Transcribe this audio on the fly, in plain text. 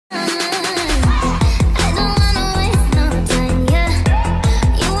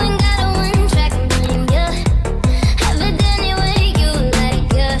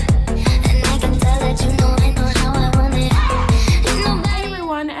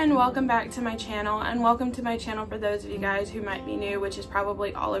welcome back to my channel, and welcome to my channel for those of you guys who might be new, which is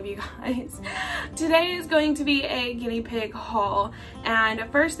probably all of you guys. Today is going to be a guinea pig haul, and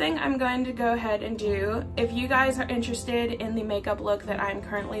first thing I'm going to go ahead and do, if you guys are interested in the makeup look that I'm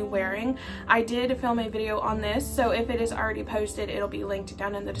currently wearing, I did film a video on this, so if it is already posted, it'll be linked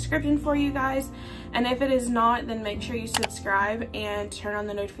down in the description for you guys, and if it is not, then make sure you subscribe and turn on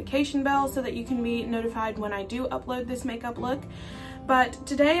the notification bell so that you can be notified when I do upload this makeup look. But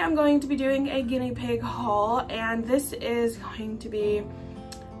today I'm going to be doing a guinea pig haul, and this is going to be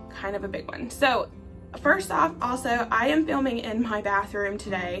kind of a big one. So first off, also, I am filming in my bathroom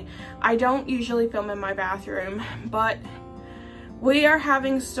today. I don't usually film in my bathroom, but we are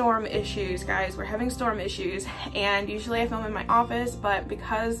having storm issues, guys. We're having storm issues, and usually I film in my office, but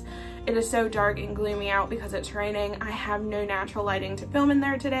because it is so dark and gloomy out because it's raining, I have no natural lighting to film in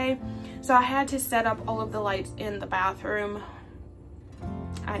there today. So I had to set up all of the lights in the bathroom.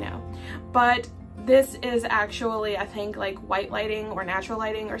 I know, but this is actually, I think, like white lighting or natural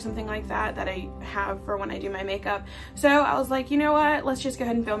lighting or something like that I have for when I do my makeup. So I was like, you know what, let's just go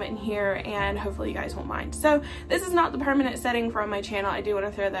ahead and film it in here, and hopefully you guys won't mind. So this is not the permanent setting from my channel. I do want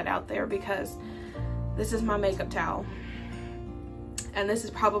to throw that out there because this is my makeup towel, and this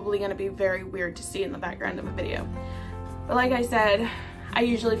is probably going to be very weird to see in the background of a video. But like I said, I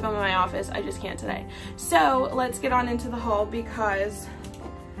usually film in my office. I just can't today. So let's get on into the haul because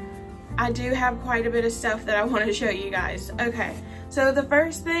I do have quite a bit of stuff that I want to show you guys. Okay, so the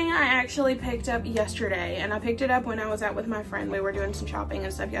first thing I actually picked up yesterday, and I picked it up when I was out with my friend. We were doing some shopping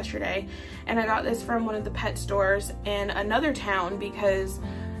and stuff yesterday, and I got this from one of the pet stores in another town because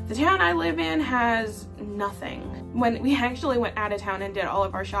the town I live in has nothing. When we actually went out of town and did all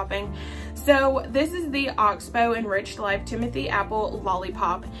of our shopping. So this is the Oxbow Enriched Life Timothy Apple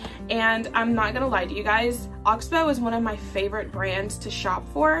Lollipop, and I'm not gonna lie to you guys, Oxbow is one of my favorite brands to shop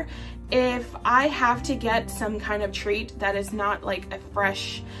for. If I have to get some kind of treat that is not like a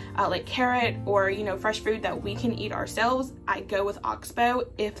fresh like carrot or, you know, fresh food that we can eat ourselves, I go with Oxbow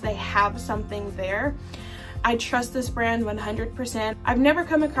if they have something there. I trust this brand 100%. I've never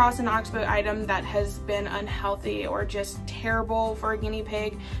come across an Oxbow item that has been unhealthy or just terrible for a guinea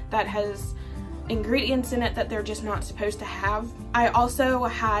pig, that has ingredients in it that they're just not supposed to have. I also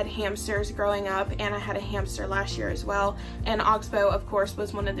had hamsters growing up, and I had a hamster last year as well, and Oxbow, of course,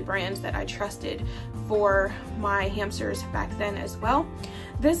 was one of the brands that I trusted for my hamsters back then as well.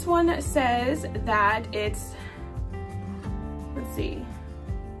 This one says that it's, let's see,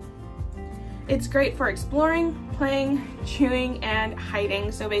 it's great for exploring, playing, chewing, and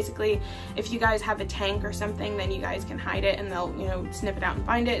hiding. So basically, if you guys have a tank or something, then you guys can hide it and they'll, you know, sniff it out and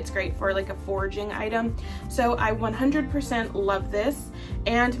find it. It's great for like a foraging item. So I 100% love this.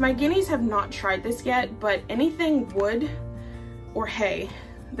 And my guineas have not tried this yet, but anything wood or hay,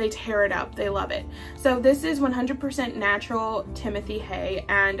 they tear it up. They love it. So this is 100% natural Timothy hay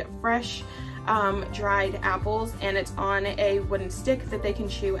and fresh dried apples, and it's on a wooden stick that they can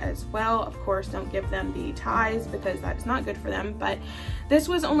chew as well. Of course, don't give them the ties because that is not good for them, but this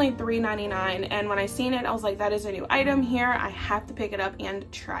was only $3.99, and when I seen it, I was like, that is a new item here. I have to pick it up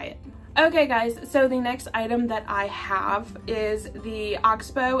and try it. Okay guys, so the next item that I have is the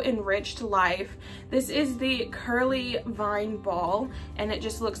Oxbow Enriched Life. This is the curly vine ball, and it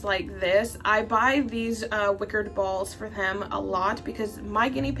just looks like this. I buy these wickered balls for them a lot because my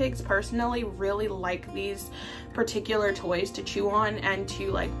guinea pigs personally really like these particular toys to chew on and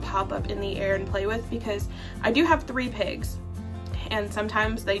to like pop up in the air and play with, because I do have 3 pigs. And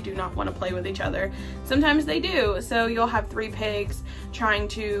sometimes they do not want to play with each other. Sometimes they do. So you'll have 3 pigs trying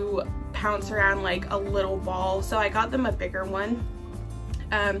to pounce around like a little ball. So I got them a bigger one.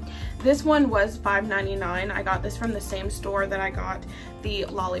 This one was $5.99. I got this from the same store that I got the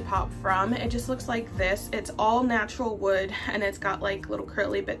lollipop from. It just looks like this. It's all natural wood, and it's got like little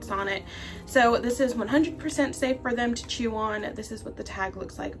curly bits on it. So this is 100% safe for them to chew on. This is what the tag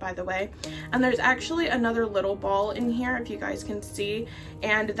looks like, by the way. And there's actually another little ball in here, if you guys can see,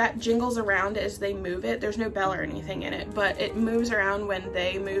 and that jingles around as they move it. There's no bell or anything in it, but it moves around when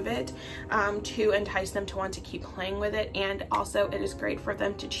they move it to entice them to want to keep playing with it. And also it is great for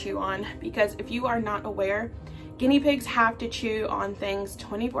them to chew on, because if you are not aware, guinea pigs have to chew on things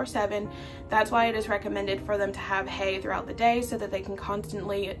 24/7. That's why it is recommended for them to have hay throughout the day so that they can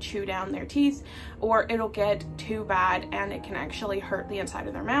constantly chew down their teeth, or it'll get too bad and it can actually hurt the inside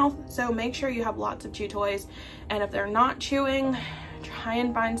of their mouth. So make sure you have lots of chew toys, and if they're not chewing, try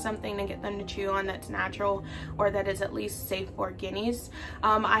and find something to get them to chew on that's natural or that is at least safe for guineas.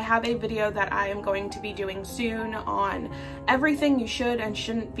 I have a video that I am going to be doing soon on everything you should and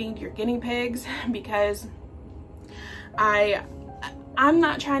shouldn't feed your guinea pigs, because I I'm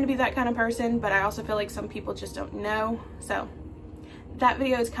not trying to be that kind of person, but I also feel like some people just don't know. So that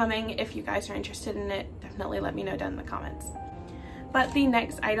video is coming. If you guys are interested in it, definitely let me know down in the comments. But the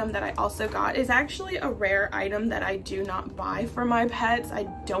next item that I also got is actually a rare item that I do not buy for my pets. I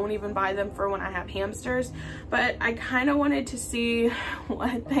don't even buy them for when I have hamsters, but I kind of wanted to see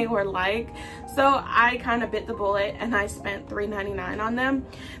what they were like. So I kind of bit the bullet and I spent $3.99 on them.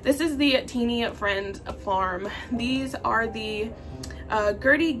 This is the Teeny Friend Farm. These are the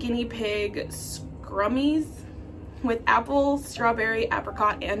Gertie Guinea Pig Scrummies with apple, strawberry,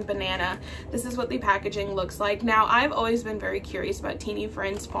 apricot, and banana. This is what the packaging looks like. Now, I've always been very curious about Teeny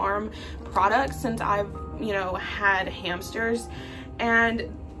Friends Farm products since I've, you know, had hamsters,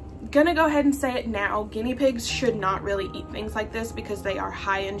 and gonna go ahead and say it now, guinea pigs should not really eat things like this because they are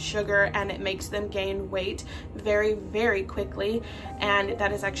high in sugar and it makes them gain weight very, very quickly, and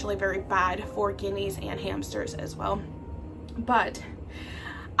that is actually very bad for guineas and hamsters as well. But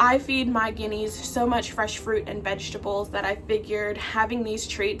I feed my guineas so much fresh fruit and vegetables that I figured having these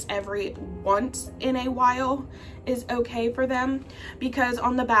treats every once in a while is okay for them, because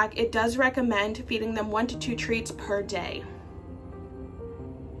on the back it does recommend feeding them 1 to 2 treats per day.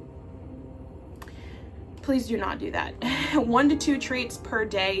 Please do not do that. 1 to 2 treats per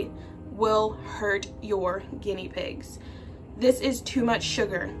day will hurt your guinea pigs. This is too much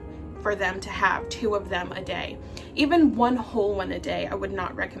sugar for them to have 2 of them a day. Even 1 whole one a day, I would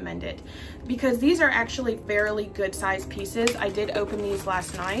not recommend it, because these are actually fairly good sized pieces. I did open these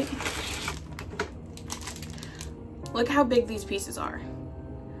last night. Look how big these pieces are.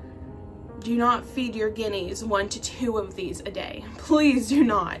 Do not feed your guineas 1 to 2 of these a day. Please do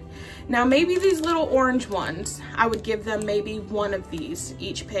not. Now, maybe these little orange ones, I would give them maybe 1 of these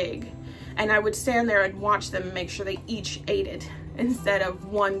each pig, and I would stand there and watch them and make sure they each ate it, instead of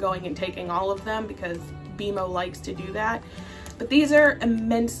one going and taking all of them, because BMO likes to do that. But these are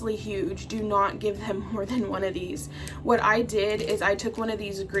immensely huge. Do not give them more than 1 of these. What I did is I took one of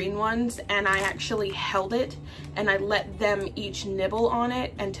these green ones and I actually held it and I let them each nibble on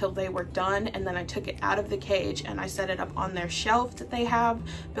it until they were done, and then I took it out of the cage and I set it up on their shelf that they have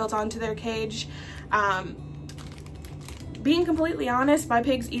built onto their cage. Being completely honest, my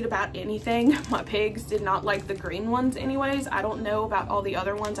pigs eat about anything. My pigs did not like the green ones anyways. I don't know about all the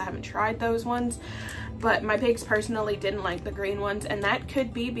other ones. I haven't tried those ones, but my pigs personally didn't like the green ones, and that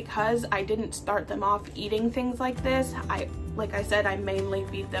could be because I didn't start them off eating things like this. Like I said, I mainly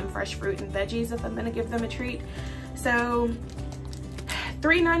feed them fresh fruit and veggies if I'm gonna give them a treat. So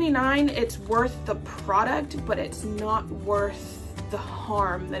 $3.99, it's worth the product, but it's not worth the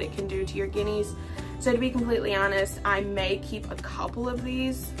harm that it can do to your guineas. So to be completely honest, I may keep a couple of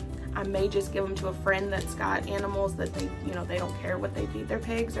these. I may just give them to a friend that's got animals that they, you know, they don't care what they feed their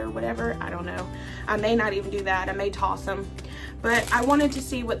pigs or whatever. I don't know. I may not even do that. I may toss them. But I wanted to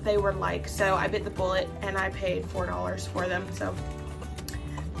see what they were like, so I bit the bullet and I paid $4 for them. So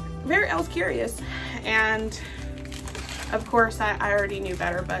very, I was curious. And of course, I already knew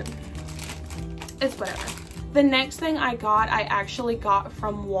better, but it's whatever. The next thing I actually got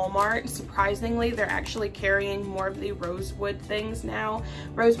from Walmart. Surprisingly, they're actually carrying more of the Rosewood things now.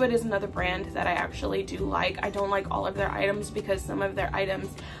 Rosewood is another brand that I actually do like. I don't like all of their items because some of their items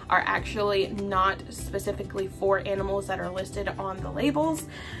are actually not specifically for animals that are listed on the labels.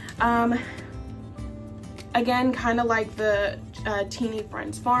 Again, kind of like the Teeny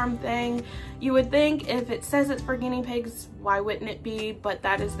Friends Farm thing. You would think if it says it's for guinea pigs, why wouldn't it be? But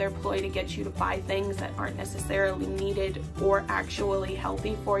that is their ploy to get you to buy things that aren't necessarily needed or actually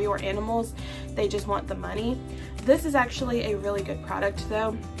healthy for your animals. They just want the money. This is actually a really good product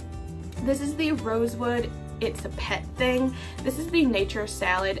though. This is the Rosewood It's a Pet thing. This is the nature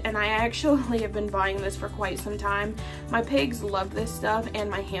salad, and I actually have been buying this for quite some time. My pigs love this stuff,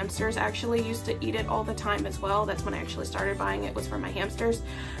 and my hamsters actually used to eat it all the time as well. That's when I actually started buying it, was for my hamsters,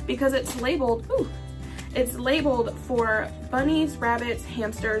 because it's labeled, it's labeled for bunnies, rabbits,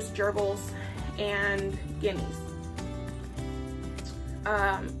 hamsters, gerbils, and guineas.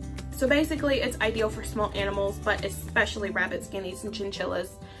 So basically it's ideal for small animals, but especially rabbits, guineas, and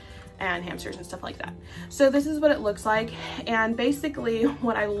chinchillas, and hamsters and stuff like that. So this is what it looks like, and basically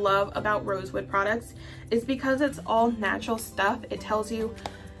what I love about Rosewood products is because it's all natural stuff. It tells you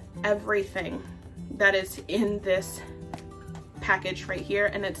everything that is in this package right here,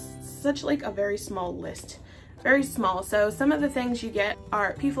 and it's such like a very small list, very small. So some of the things you get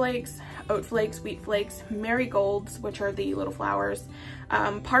are pea flakes, oat flakes, wheat flakes, marigolds, which are the little flowers,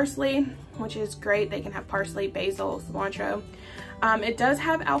 parsley, which is great. They can have parsley, basil, cilantro. It does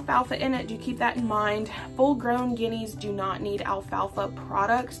have alfalfa in it. Do keep that in mind. Full-grown guineas do not need alfalfa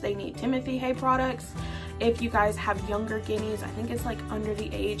products. They need Timothy hay products. if you guys have younger guineas, I think it's like under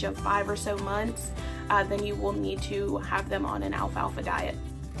the age of 5 or so months, then you will need to have them on an alfalfa diet.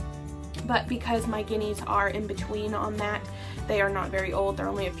 But because my guineas are in between on that, they are not very old, they're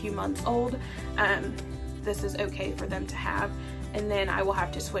only a few months old, this is okay for them to have. And then I will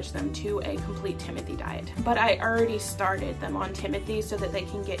have to switch them to a complete Timothy diet. But I already started them on Timothy so that they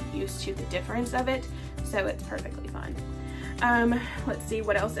can get used to the difference of it, so it's perfectly fine. Let's see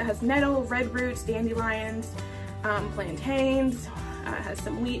what else. It has nettle, red roots, dandelions, plantains, has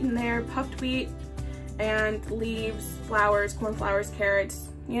some wheat in there, puffed wheat, and leaves, flowers, cornflowers, carrots,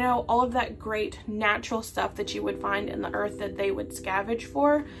 you know, all of that great natural stuff that you would find in the earth that they would scavenge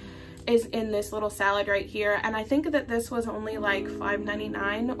for is in this little salad right here. And I think that this was only like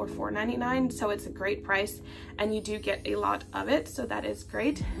 $5.99 or $4.99, so it's a great price, and you do get a lot of it, so that is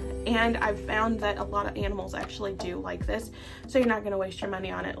great. And I've found that a lot of animals actually do like this, so you're not going to waste your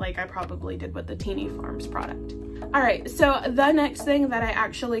money on it like I probably did with the Teeny Farms product. All right, so the next thing that I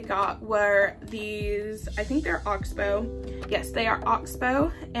actually got were these, I think they're Oxbow. Yes, they are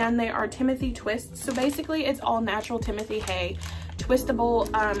Oxbow, and they are Timothy twists. So basically it's all natural Timothy hay, twistable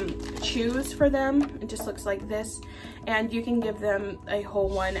chews for them. It just looks like this, and you can give them a whole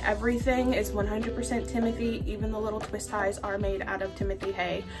one. Everything is 100% Timothy, even the little twist ties are made out of Timothy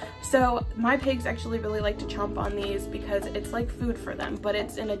hay. So my pigs actually really like to chomp on these because it's like food for them, but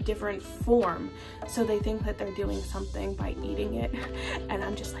it's in a different form, so they think that they're doing something by eating it, and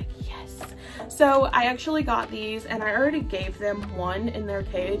I'm just like, yes. So I actually got these, and I already gave them one in their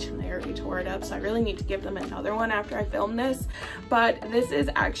cage and they already tore it up, so I really need to give them another one after I film this. But this is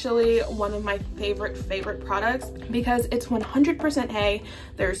actually one of my favorite products because it's 100% hay.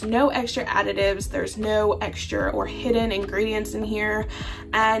 There's no extra additives, there's no extra or hidden ingredients in here,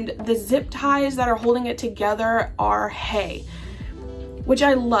 and the zip ties that are holding it together are hay, which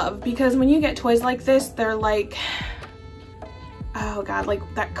I love because when you get toys like this, they're like, oh god, like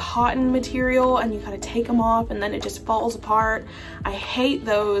that cotton material, and you gotta take them off and then it just falls apart. I hate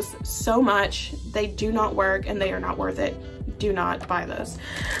those so much. They do not work and they are not worth it. Do not buy those.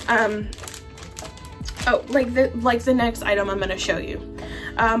 Oh, like the next item I'm gonna show you.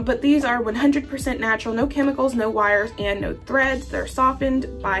 But these are 100% natural, no chemicals, no wires, and no threads. They're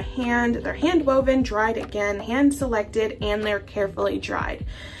softened by hand, they're hand woven, dried again, hand selected, and they're carefully dried.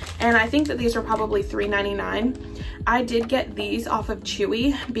 And I think that these are probably $3.99. I did get these off of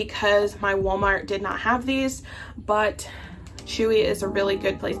Chewy because my Walmart did not have these, but Chewy is a really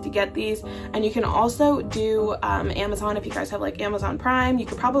good place to get these. And you can also do Amazon if you guys have like Amazon Prime. You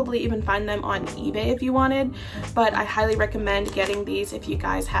could probably even find them on eBay if you wanted, but I highly recommend getting these if you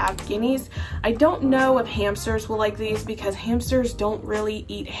guys have guineas. I don't know if hamsters will like these because hamsters don't really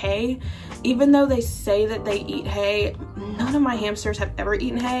eat hay. Even though they say that they eat hay, none of my hamsters have ever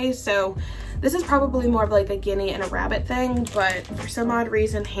eaten hay, so this is probably more of like a guinea and a rabbit thing, but for some odd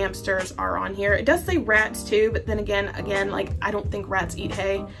reason hamsters are on here. It does say rats too, but then again, like I don't think rats eat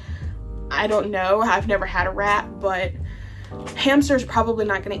hay. I don't know, I've never had a rat, but hamsters probably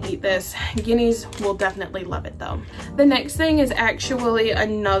not gonna eat this. Guineas will definitely love it though. The next thing is actually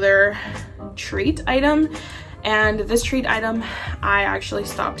another treat item. And this treat item, I actually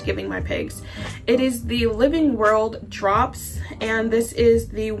stopped giving my pigs. It is the Living World Drops, and this is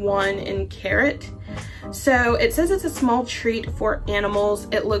the one in carrot. So it says it's a small treat for animals.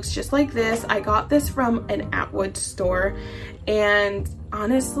 It looks just like this. I got this from an Atwood store, and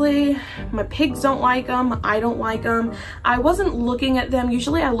honestly, my pigs don't like them. I don't like them. I wasn't looking at them.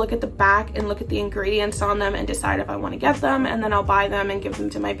 Usually I look at the back and look at the ingredients on them and decide if I want to get them, and then I'll buy them and give them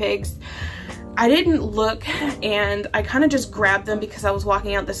to my pigs. I didn't look, and I kind of just grabbed them because I was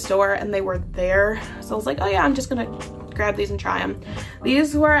walking out the store and they were there. So I was like, oh yeah, I'm just gonna grab these and try them.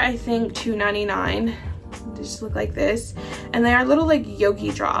 These were, I think, $2.99. They just look like this, and they are little like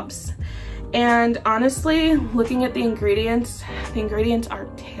yogi drops. And honestly, looking at the ingredients are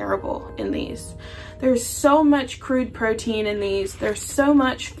terrible in these. There's so much crude protein in these. There's so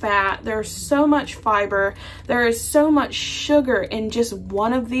much fat. There's so much fiber. There is so much sugar in just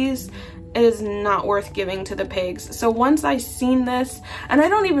one of these. It is not worth giving to the pigs. So once I seen this, and I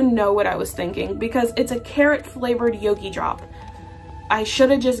don't even know what I was thinking because it's a carrot flavored yogi drop. I should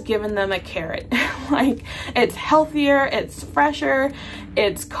have just given them a carrot. Like, it's healthier, it's fresher,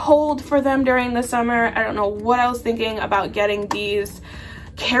 it's cold for them during the summer. I don't know what I was thinking about getting these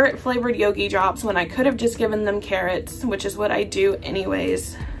carrot flavored yogi drops when I could have just given them carrots, which is what I do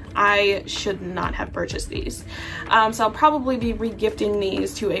anyways. I should not have purchased these. So I'll probably be re-gifting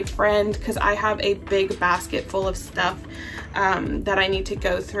these to a friend because I have a big basket full of stuff that I need to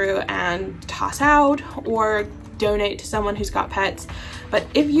go through and toss out or donate to someone who's got pets. But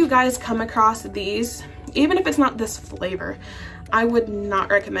if you guys come across these, even if it's not this flavor, I would not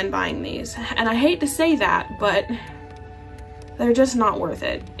recommend buying these. And I hate to say that, but they're just not worth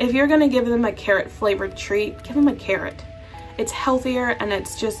it. If you're gonna give them a carrot flavored treat, give them a carrot. It's healthier and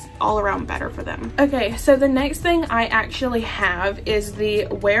it's just all around better for them. Okay, so the next thing I actually have is the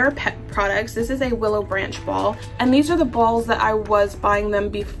Wear Pet products. This is a willow branch ball, and these are the balls that I was buying them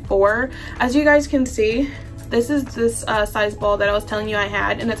before. As you guys can see, this is this size ball that I was telling you I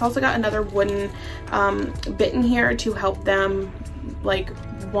had, and it's also got another wooden bit in here to help them like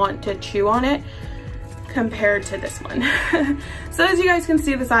want to chew on it compared to this one. So as you guys can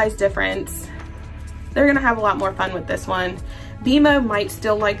see the size difference, they're gonna have a lot more fun with this one. Bimo might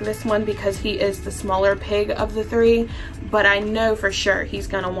still like this one because he is the smaller pig of the three, but I know for sure he's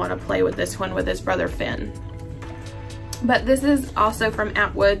gonna wanna play with this one with his brother Finn. But this is also from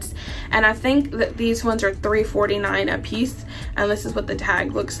Atwood's, and I think that these ones are $3.49 a piece, and this is what the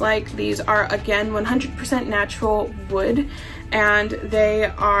tag looks like. These are, again, 100% natural wood, and they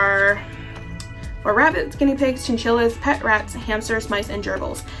are for rabbits, guinea pigs, chinchillas, pet rats, hamsters, mice, and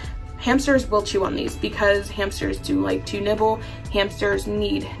gerbils. Hamsters will chew on these because hamsters do like to nibble. Hamsters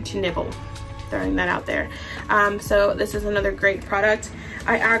need to nibble. Throwing that out there. So this is another great product.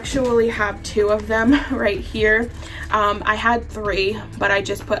 I actually have 2 of them right here. I had 3, but I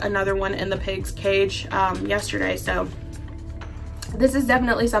just put another one in the pig's cage yesterday. So this is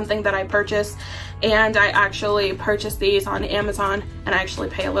definitely something that I purchased, and I actually purchased these on Amazon, and I actually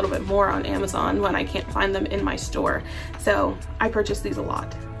pay a little bit more on Amazon when I can't find them in my store. So I purchased these a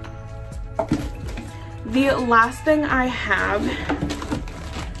lot. The last thing I have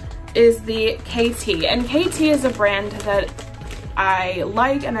is the KT, and KT is a brand that I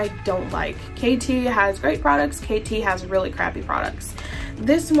like and I don't like. KT has great products, KT has really crappy products.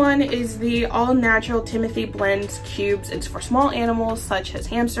 This one is the all natural Timothy Blends cubes. It's for small animals such as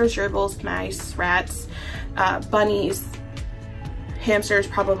hamsters, gerbils, mice, rats, bunnies. Hamsters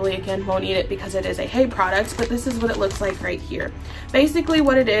probably again won't eat it because it is a hay product, but this is what it looks like right here. Basically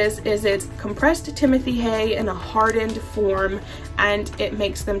what it is it's compressed Timothy hay in a hardened form, and it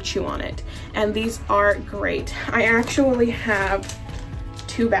makes them chew on it. And these are great. I actually have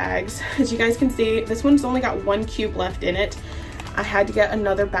 2 bags. As you guys can see, this one's only got 1 cube left in it. I had to get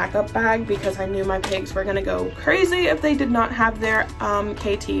another backup bag because I knew my pigs were gonna go crazy if they did not have their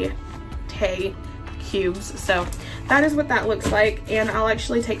KT hay cubes. So that is what that looks like, and I'll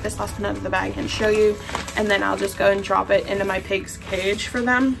actually take this last one out of the bag and show you, and then I'll just go and drop it into my pig's cage for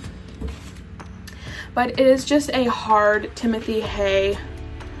them. But it is just a hard Timothy hay,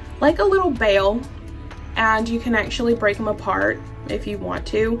 like a little bale, and you can actually break them apart if you want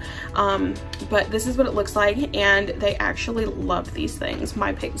to, but this is what it looks like, and they actually love these things.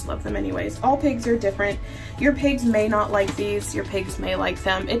 My pigs love them anyways. All pigs are different. Your pigs may not like these, your pigs may like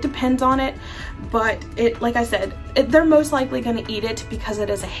them. It depends on it, but like I said, they're most likely going to eat it because it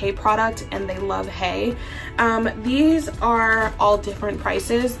is a hay product and they love hay. These are all different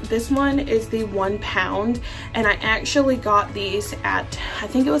prices. This one is the 1 pound, and I actually got these at, I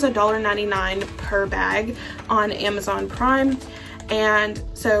think it was $1.99 per bag on Amazon Prime. And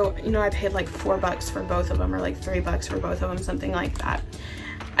so, you know, I paid like $4 for both of them, or like $3 for both of them, something like that.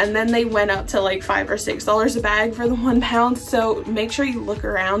 And then they went up to like $5 or $6 a bag for the 1 pound. So make sure you look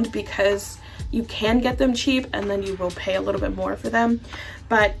around because you can get them cheap and then you will pay a little bit more for them.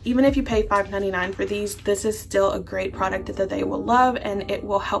 But even if you pay $5.99 for these, this is still a great product that they will love, and it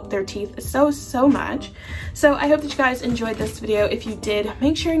will help their teeth so much. So I hope that you guys enjoyed this video. If you did,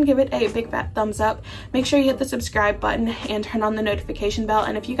 make sure and give it a big fat thumbs up. Make sure you hit the subscribe button and turn on the notification bell.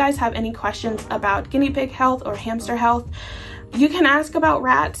 And if you guys have any questions about guinea pig health or hamster health, you can ask about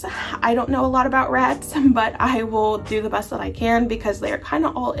rats. I don't know a lot about rats, but I will do the best that I can because they are kind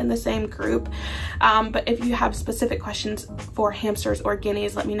of all in the same group. But if you have specific questions for hamsters or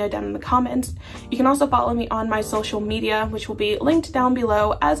guineas, let me know down in the comments. You can also follow me on my social media, which will be linked down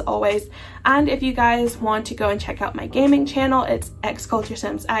below as always. And if you guys want to go and check out my gaming channel, it's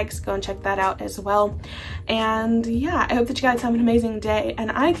XCultureSimsX. Go and check that out as well. And yeah, I hope that you guys have an amazing day,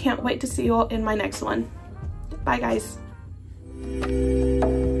 and I can't wait to see you all in my next one. Bye guys.